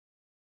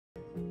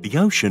The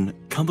ocean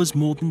covers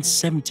more than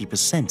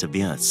 70% of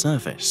the Earth's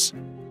surface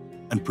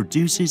and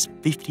produces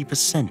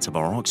 50% of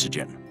our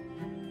oxygen.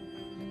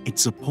 It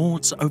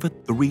supports over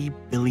 3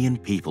 billion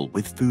people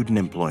with food and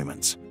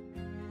employment,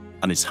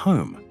 and is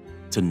home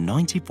to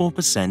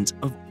 94%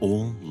 of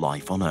all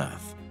life on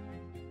Earth.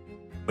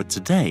 But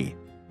today,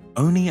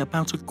 only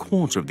about a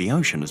quarter of the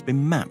ocean has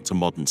been mapped to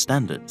modern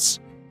standards.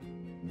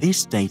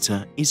 This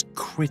data is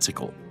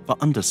critical for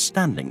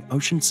understanding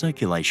ocean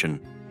circulation,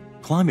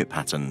 climate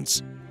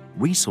patterns,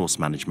 resource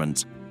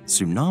management,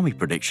 tsunami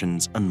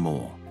predictions, and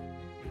more.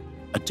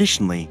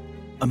 Additionally,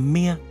 a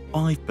mere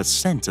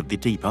 5% of the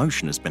deep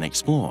ocean has been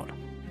explored,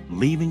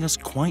 leaving us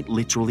quite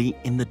literally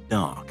in the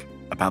dark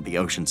about the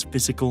ocean's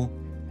physical,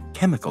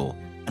 chemical,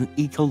 and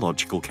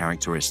ecological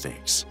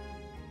characteristics.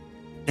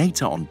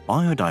 Data on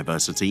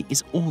biodiversity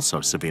is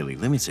also severely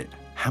limited,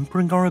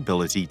 hampering our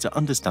ability to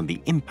understand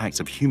the impact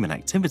of human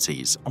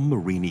activities on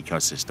marine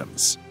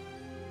ecosystems.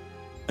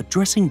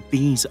 Addressing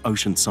these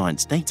ocean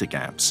science data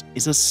gaps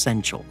is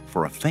essential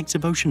for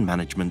effective ocean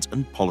management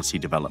and policy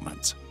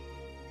development.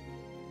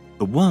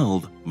 The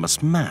world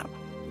must map,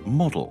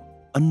 model,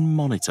 and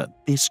monitor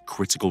this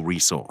critical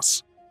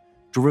resource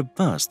to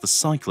reverse the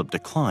cycle of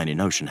decline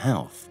in ocean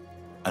health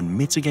and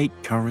mitigate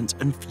current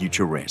and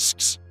future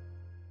risks.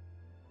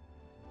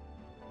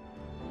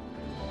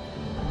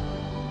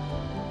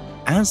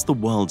 As the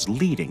world's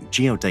leading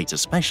geodata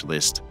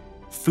specialist,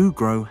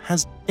 Fugro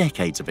has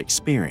decades of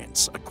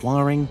experience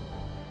acquiring,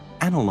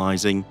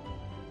 analyzing,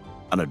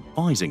 and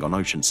advising on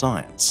ocean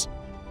science.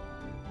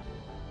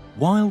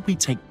 While we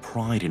take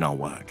pride in our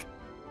work,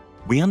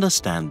 we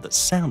understand that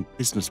sound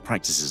business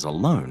practices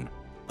alone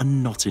are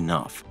not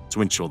enough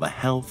to ensure the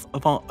health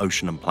of our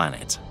ocean and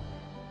planet.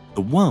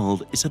 The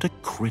world is at a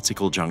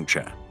critical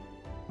juncture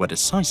where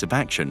decisive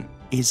action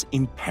is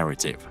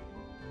imperative.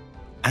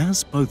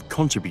 As both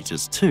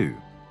contributors to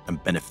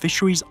and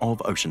beneficiaries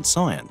of ocean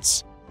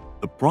science,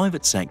 the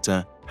private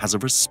sector has a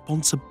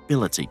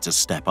responsibility to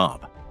step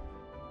up.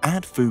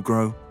 At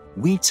Fugro,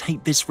 we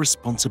take this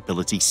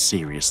responsibility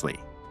seriously.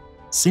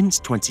 Since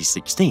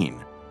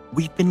 2016,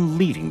 we've been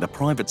leading the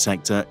private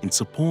sector in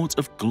support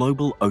of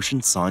global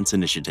ocean science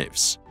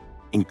initiatives,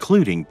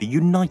 including the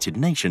United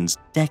Nations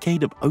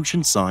Decade of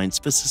Ocean Science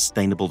for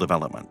Sustainable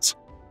Development,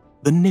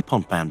 the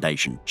Nippon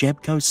Foundation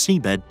JEBCO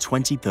Seabed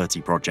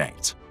 2030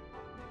 project,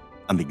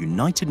 and the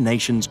United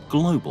Nations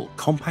Global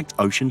Compact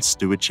Ocean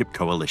Stewardship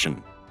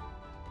Coalition.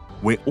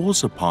 We're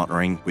also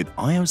partnering with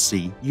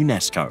IOC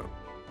UNESCO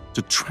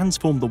to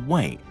transform the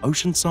way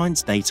ocean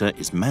science data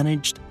is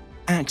managed,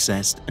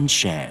 accessed, and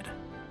shared.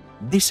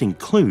 This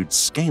includes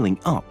scaling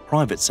up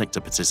private sector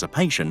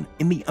participation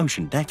in the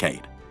Ocean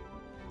Decade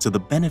to the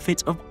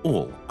benefit of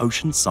all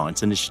ocean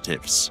science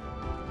initiatives.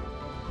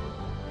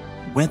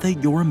 Whether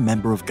you're a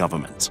member of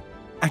government,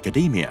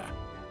 academia,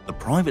 the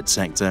private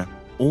sector,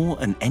 or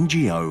an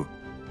NGO,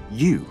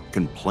 you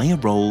can play a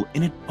role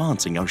in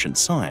advancing ocean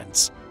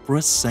science for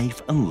a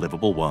safe and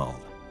livable world.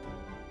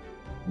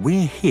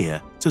 We're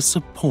here to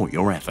support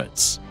your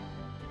efforts.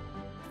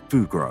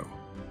 Fugro,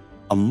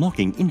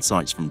 unlocking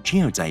insights from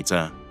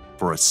geodata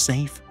for a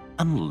safe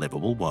and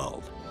livable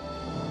world.